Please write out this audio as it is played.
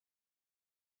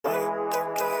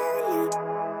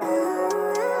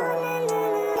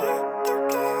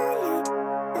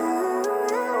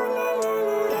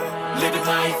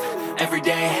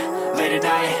every day, late at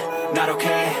night, not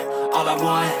okay. All I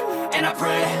want, and I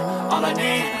pray, all I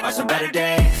need are some better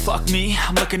days. Fuck me,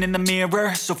 I'm looking in the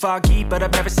mirror, so foggy, but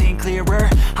I've never seen clearer.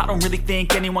 I don't really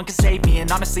think anyone can save me,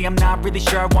 and honestly I'm not really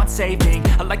sure I want saving.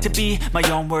 I like to be my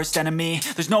own worst enemy.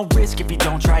 There's no risk if you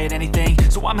don't try at anything,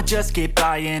 so I'ma just keep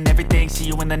buying everything. See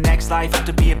you in the next life, hope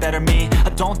to be a better me. I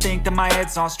don't think that my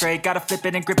head's on straight, gotta flip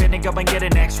it and grip it and go and get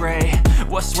an x-ray.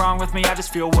 What's wrong with me? I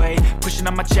just feel weight pushing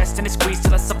on my chest and it squeezes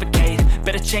till I suffocate.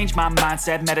 Better change my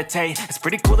mindset, meditate. It's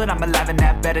pretty cool that I'm alive and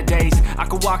have better days. I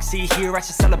could walk, see, hear, I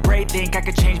should celebrate. Think I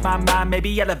could change my mind,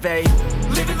 maybe elevate.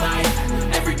 Living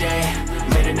life, every day,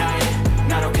 late at night,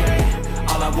 not okay.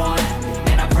 All I want,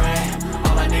 and I pray,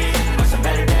 all I need are some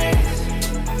better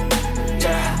days.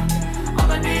 Yeah,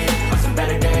 all I need are some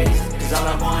better days. Cause all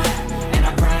I want, and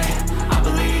I pray, I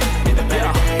believe in the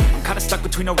better days. I'm kinda stuck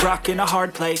between a rock and a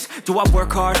hard place. Do I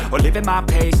work hard or live at my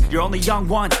pace? You're only young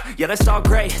once, yeah that's all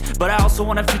great, but I also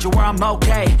want a future where I'm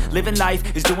okay. Living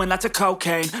life is doing lots of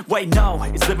cocaine. Wait no,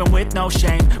 it's living with no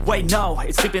shame. Wait no,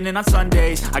 it's sleeping in on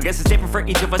Sundays. I guess it's different for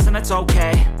each of us and that's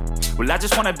okay. Well I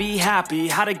just wanna be happy,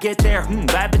 how to get there?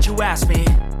 Glad that you asked me.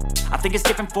 I think it's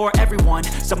different for everyone.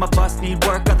 Some of us need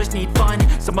work, others need fun.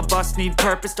 Some of us need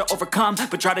purpose to overcome.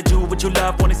 But try to do what you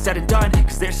love when it's said and done.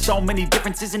 Cause there's so many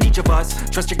differences in each of us.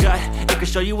 Trust your gut, it can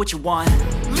show you what you want.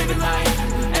 Living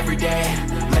life, every day,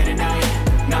 late at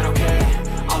night, not okay.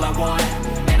 All I want,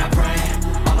 and I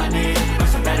pray, all I need are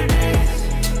some better days.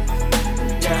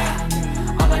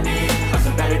 Yeah, all I need are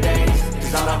some better days.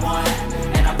 Cause all I want,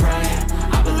 and I pray,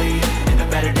 I believe in the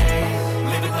better days.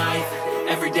 Living life,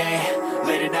 every day,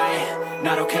 late at night,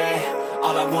 not okay.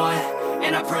 All I want,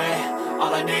 and I pray,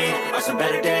 all I need are some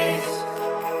better days.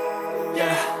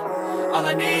 Yeah, all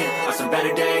I need are some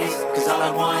better days. Cause all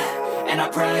I want, and I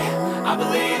pray, I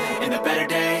believe in the better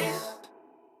days.